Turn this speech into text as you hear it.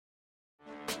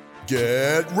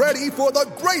Get ready for the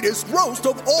greatest roast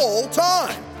of all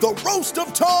time, the Roast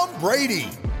of Tom Brady,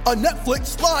 a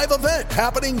Netflix live event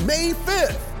happening May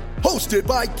 5th. Hosted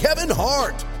by Kevin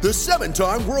Hart, the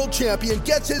 7-time world champion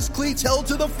gets his cleats held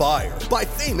to the fire by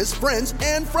famous friends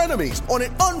and frenemies on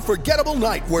an unforgettable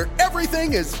night where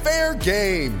everything is fair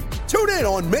game. Tune in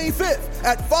on May 5th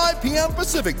at 5 p.m.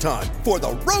 Pacific time for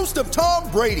the Roast of Tom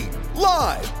Brady,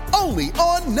 live only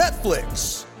on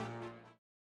Netflix.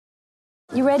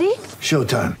 You ready?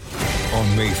 Showtime.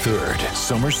 On May 3rd,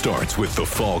 summer starts with The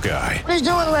Fall Guy. Let's do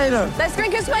it later. Let's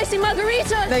drink a spicy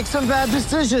margarita. Make some bad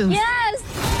decisions. Yes!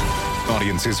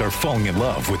 Audiences are falling in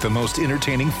love with the most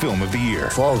entertaining film of the year.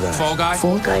 Fall Guy. Fall Guy.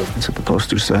 Fall Guy. That's what the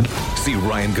poster said. See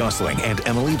Ryan Gosling and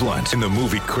Emily Blunt in the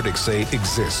movie critics say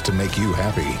exists to make you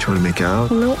happy. Trying to make it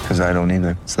out? Nope. Because I don't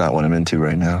either. It's not what I'm into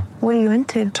right now. What are you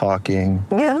into? Talking.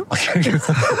 Yeah.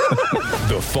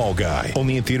 The Fall Guy.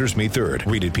 Only in theaters May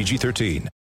 3rd. Rated PG-13.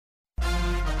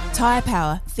 Tyre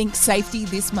Power. Think safety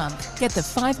this month. Get the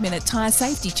 5-minute tyre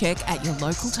safety check at your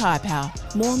local Tyre Power.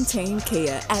 Warm Team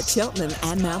Kia at Cheltenham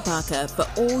and Mount Barker for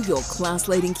all your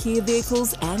class-leading Kia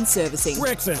vehicles and servicing.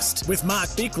 Breakfast with Mark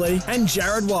Bickley and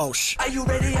Jared Walsh. Are you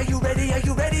ready? Are you ready? Are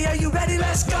you ready? Are you ready?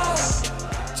 Let's go!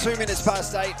 2 minutes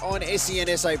past 8 on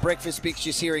SEN SA Breakfast. Bicks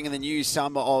just hearing in the news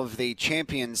some of the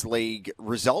Champions League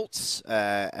results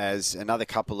as another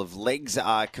couple of legs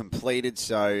are completed.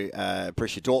 So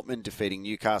Borussia Dortmund defeating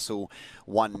Newcastle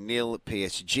 1-0,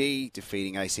 PSG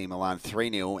defeating AC Milan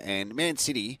 3-0, and Man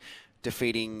City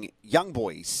defeating Young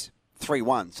Boys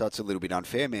 3-1, so it's a little bit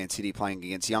unfair. Man City playing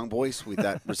against Young Boys with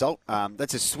that result.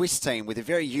 That's a Swiss team with a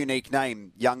very unique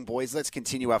name, Young Boys. Let's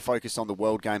continue our focus on the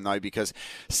World Game, though, because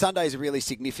Sunday is a really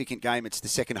significant game. It's the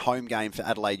second home game for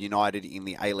Adelaide United in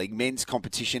the A-League men's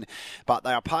competition, but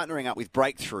they are partnering up with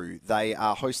Breakthrough. They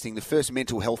are hosting the first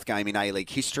mental health game in A-League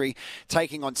history,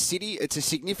 taking on City. It's a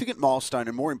significant milestone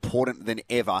and more important than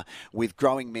ever with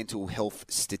growing mental health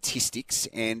statistics.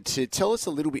 And to tell us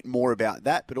a little bit more about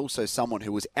that, but also someone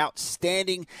who was outstanding.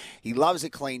 He loves a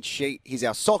clean sheet. He's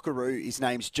our Socceroo. His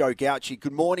name's Joe GAUCI.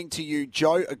 Good morning to you,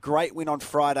 Joe. A great win on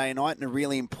Friday night and a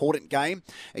really important game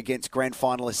against grand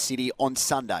finalist City on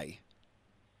Sunday.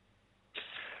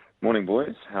 Morning,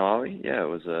 boys. How are we? Yeah, it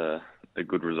was a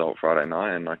good result Friday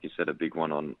night, and like you said, a big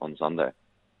one on Sunday.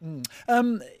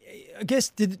 I guess,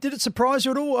 did it surprise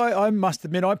you at all? I must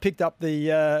admit, I picked up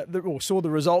or saw the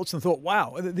results and thought,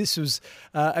 wow, this was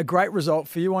a great result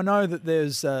for you. I know that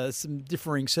there's some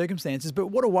differing circumstances, but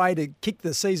what a way to kick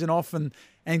the season off and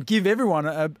give everyone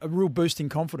a real boost in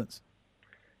confidence.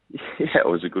 Yeah, it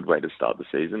was a good way to start the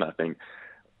season. I think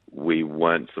we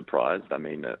weren't surprised. I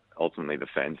mean, ultimately the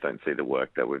fans don't see the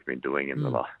work that we've been doing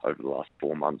over the last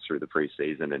 4 months through the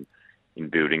pre-season and in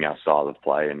building our style of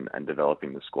play and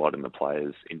developing the squad and the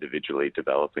players individually,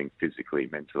 developing physically,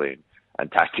 mentally, and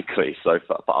tactically. So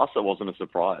for us, it wasn't a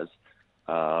surprise.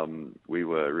 We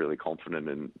were really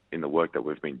confident in the work that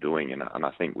we've been doing, and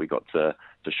I think we got to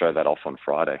show that off on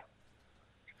Friday.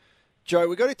 Joe,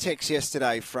 we got a text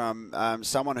yesterday from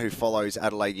someone who follows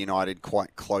Adelaide United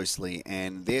quite closely,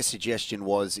 and their suggestion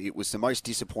was it was the most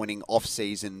disappointing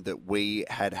off-season that we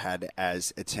had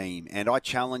as a team. And I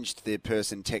challenged the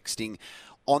person texting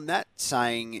on that,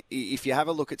 saying if you have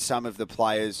a look at some of the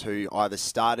players who either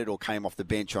started or came off the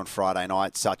bench on Friday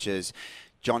night, such as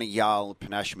Johnny Yull,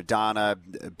 Panache Madana,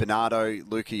 Bernardo,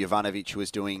 Luka Jovanovic, who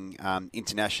was doing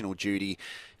international duty.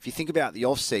 If you think about the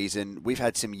off-season, we've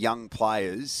had some young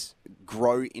players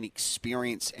grow in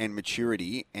experience and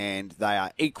maturity, and they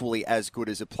are equally as good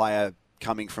as a player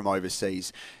coming from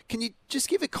overseas. Can you just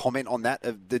give a comment on that,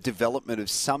 of the development of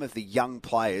some of the young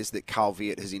players that Carl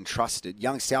Viet has entrusted,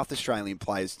 young South Australian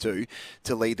players too,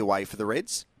 to lead the way for the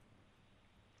Reds?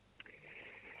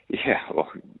 Yeah, well,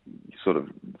 you sort of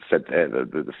said there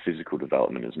the physical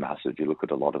development is massive. You look at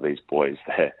a lot of these boys,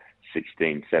 they're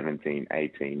 16, 17,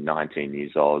 18, 19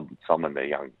 years old. Some of them are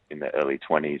young in their early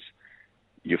 20s.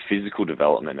 Your physical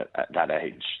development at that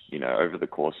age, over the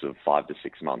course of 5 to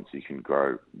 6 months, you can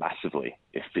grow massively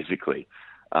physically.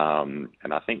 And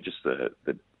I think just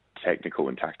the technical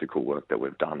and tactical work that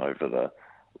we've done over the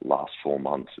last 4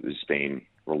 months has been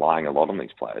relying a lot on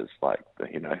these players. Like,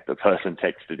 the person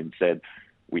texted and said,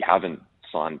 we haven't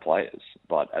signed players,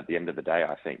 but at the end of the day,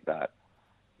 I think that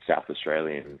South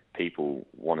Australian people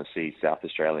want to see South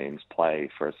Australians play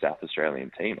for a South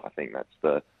Australian team. I think that's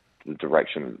the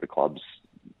direction that the club's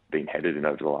been headed in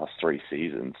over the last 3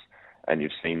 seasons. And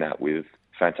you've seen that with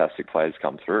fantastic players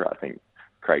come through. I think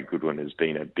Craig Goodwin has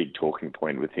been a big talking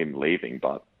point with him leaving,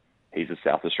 but he's a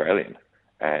South Australian.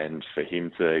 And for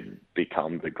him to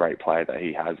become the great player that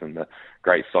he has and the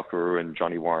great Socceroo and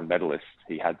Johnny Warren medalist,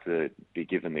 he had to be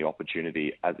given the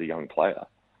opportunity as a young player.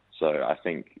 So I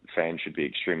think fans should be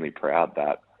extremely proud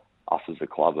that us as a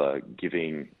club are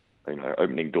giving,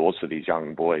 opening doors for these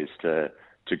young boys to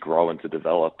grow and to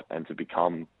develop and to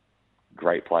become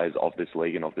great players of this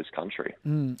league and of this country.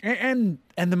 And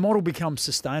the model becomes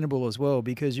sustainable as well,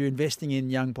 because you're investing in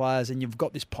young players and you've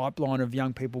got this pipeline of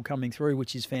young people coming through,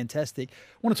 which is fantastic.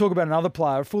 I want to talk about another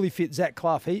player, a fully fit Zach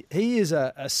Clough. He is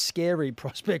a scary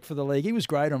prospect for the league. He was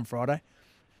great on Friday.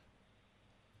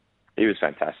 He was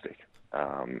fantastic.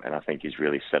 And I think he's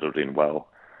really settled in well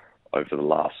over the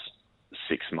last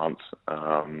 6 months.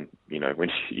 When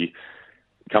you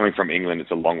coming from England,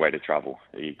 it's a long way to travel.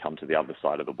 You come to the other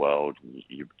side of the world,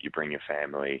 you bring your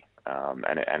family,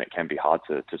 and it can be hard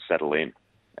to settle in.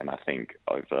 And I think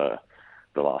over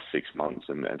the last 6 months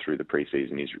and through the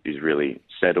preseason, he's really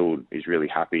settled. He's really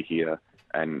happy here,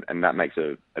 and that makes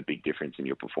a big difference in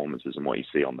your performances and what you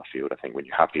see on the field. I think when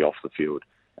you're happy off the field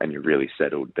and you're really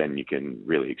settled, then you can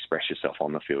really express yourself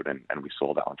on the field, and we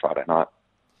saw that on Friday night.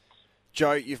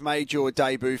 Joe, you've made your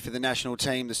debut for the national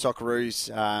team, the Socceroos,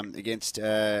 against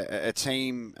a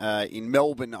team in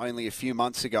Melbourne only a few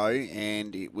months ago,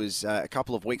 and it was a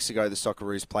couple of weeks ago the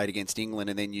Socceroos played against England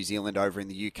and then New Zealand over in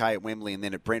the UK at Wembley and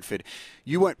then at Brentford.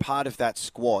 You weren't part of that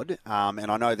squad, and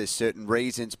I know there's certain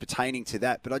reasons pertaining to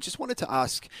that, but I just wanted to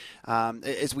ask,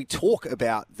 as we talk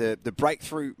about the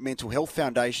Breakthrough Mental Health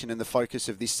Foundation and the focus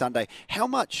of this Sunday, how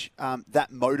much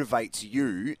that motivates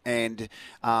you and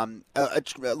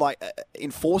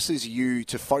enforces you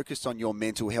to focus on your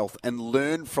mental health and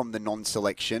learn from the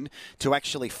non-selection to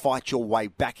actually fight your way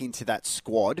back into that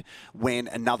squad when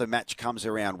another match comes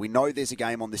around. We know there's a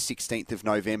game on the 16th of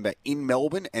November in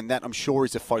Melbourne, and that I'm sure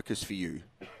is a focus for you.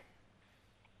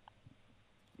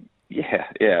 Yeah,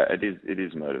 it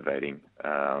is motivating,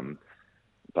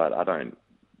 but I don't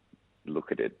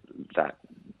look at it that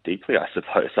deeply, I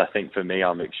suppose. I think for me,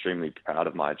 I'm extremely proud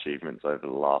of my achievements over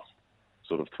the last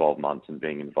sort of 12 months and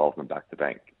being involved in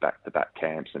back-to-back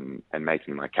camps and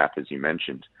making my cap, as you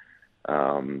mentioned.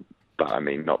 But I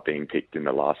mean, not being picked in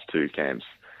the last 2 camps,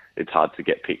 it's hard to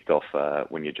get picked off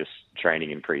when you're just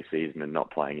training in pre-season and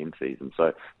not playing in season.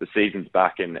 So the season's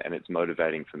back and it's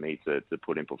motivating for me to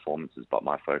put in performances, but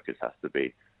my focus has to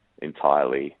be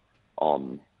entirely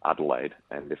on Adelaide.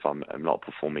 And if I'm not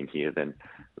performing here, then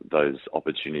those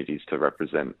opportunities to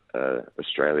represent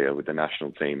Australia with the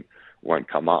national team won't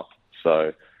come up.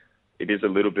 So it is a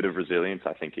little bit of resilience.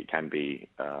 I think it can be,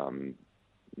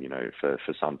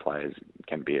 for some players, it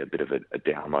can be a bit of a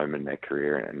down moment in their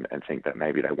career and think that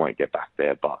maybe they won't get back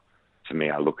there. But for me,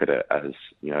 I look at it as,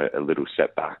 a little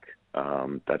setback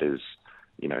that is,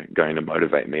 going to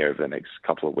motivate me over the next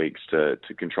couple of weeks to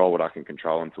control what I can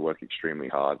control and to work extremely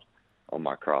hard on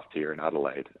my craft here in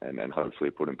Adelaide and then hopefully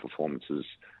put in performances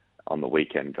on the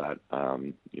weekend that,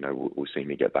 will see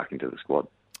me get back into the squad.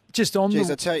 Just on Jeez,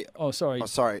 I tell you. Oh, sorry. Oh,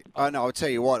 sorry. Oh no, I'll tell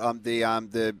you what.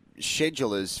 The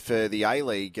schedulers for the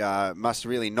A-League must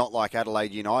really not like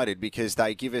Adelaide United because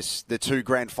they give us the 2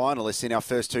 grand finalists in our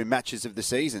first 2 matches of the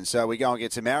season. So we go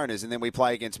against the Mariners and then we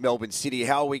play against Melbourne City.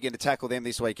 How are we going to tackle them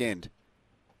this weekend?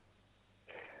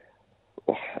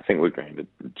 Well, I think we're going to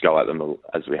go at them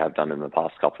as we have done in the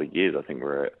past couple of years. I think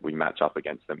we match up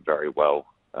against them very well.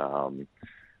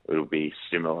 It'll be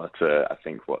similar to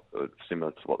what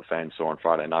the fans saw on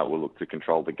Friday night. We'll look to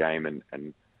control the game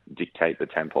and dictate the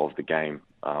tempo of the game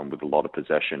with a lot of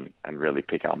possession and really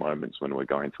pick our moments when we're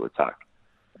going to attack.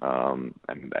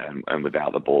 And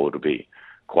without the ball, it'll be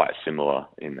quite similar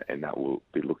in that we'll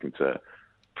be looking to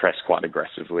press quite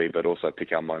aggressively, but also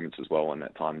pick our moments as well. And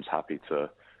at times happy to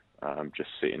just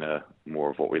sit in a more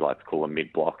of what we like to call a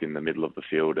mid-block in the middle of the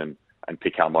field and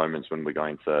pick our moments when we're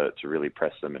going to really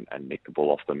press them and nick the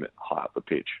ball off them high up the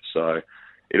pitch. So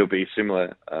it'll be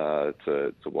similar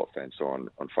to what fans saw on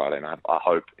Friday night. I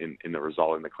hope in the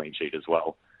result in the clean sheet as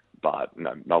well. But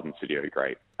no, Melbourne City are a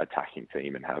great attacking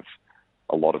team and have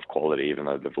a lot of quality, even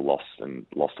though they've lost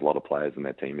a lot of players, and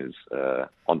their team is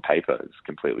on paper is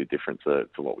completely different to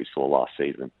what we saw last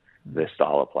season. Their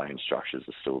style of play and structures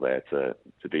are still there to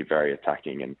be very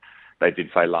attacking, and they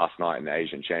did play last night in the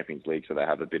Asian Champions League, so they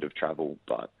have a bit of travel,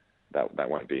 but that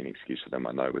won't be an excuse for them.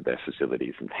 I know with their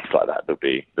facilities and things like that,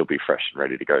 they'll be fresh and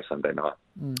ready to go Sunday night.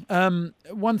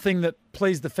 One thing that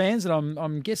pleased the fans, and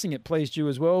I'm guessing it pleased you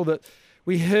as well, that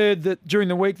we heard that during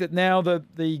the week that now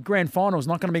the grand final is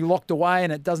not going to be locked away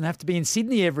and it doesn't have to be in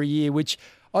Sydney every year, which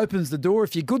opens the door,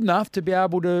 if you're good enough, to be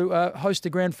able to host a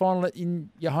grand final in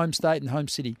your home state and home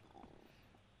city.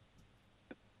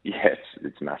 Yes,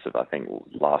 it's massive. I think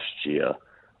last year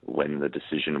when the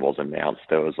decision was announced,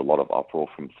 there was a lot of uproar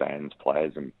from fans,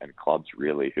 players, and clubs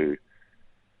really who,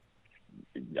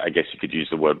 I guess you could use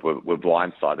the word, were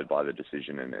blindsided by the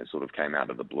decision, and it sort of came out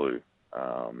of the blue.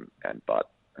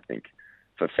 But I think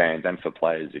for fans and for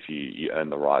players, if you earn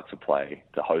the right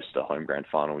to host a home grand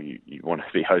final, you want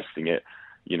to be hosting it,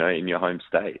 in your home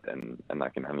state. And I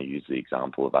can only use the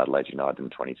example of Adelaide United in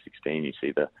 2016. You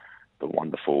see the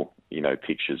wonderful,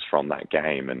 pictures from that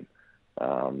game, and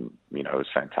it was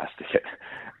fantastic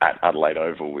at Adelaide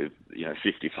Oval with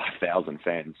 55,000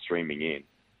 fans streaming in.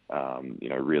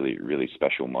 Really, really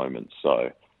special moments.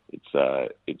 So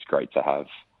it's great to have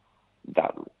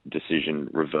that decision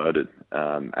reverted,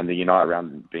 and the Unite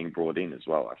round being brought in as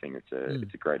well. I think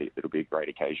it'll be a great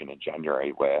occasion in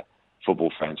January where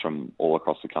football fans from all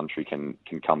across the country can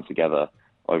come together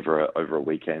over a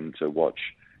weekend to watch,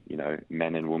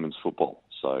 men and women's football.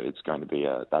 So it's going to be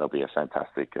that'll be a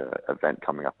fantastic event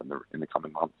coming up in the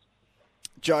coming months.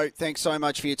 Joe, thanks so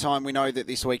much for your time. We know that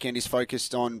this weekend is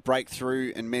focused on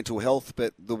breakthrough and mental health,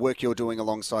 but the work you're doing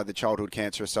alongside the Childhood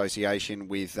Cancer Association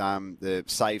with the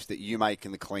saves that you make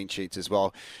and the clean sheets as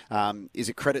well is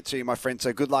a credit to you, my friend.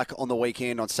 So good luck on the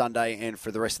weekend, on Sunday, and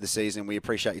for the rest of the season. We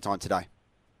appreciate your time today.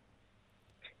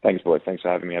 Thanks, boys. Thanks for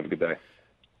having me. Have a good day.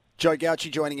 Joe GAUCI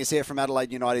joining us here from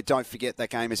Adelaide United. Don't forget that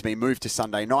game has been moved to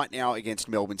Sunday night now against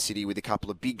Melbourne City with a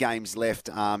couple of big games left.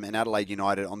 And Adelaide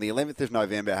United on the 11th of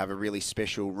November have a really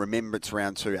special remembrance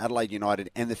round too. Adelaide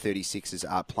United and the 36ers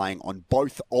are playing on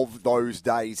both of those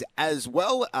days as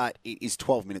well. It is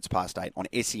 12 minutes past 8 on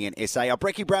SEN SA. Our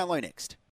Brecky Brownlow next.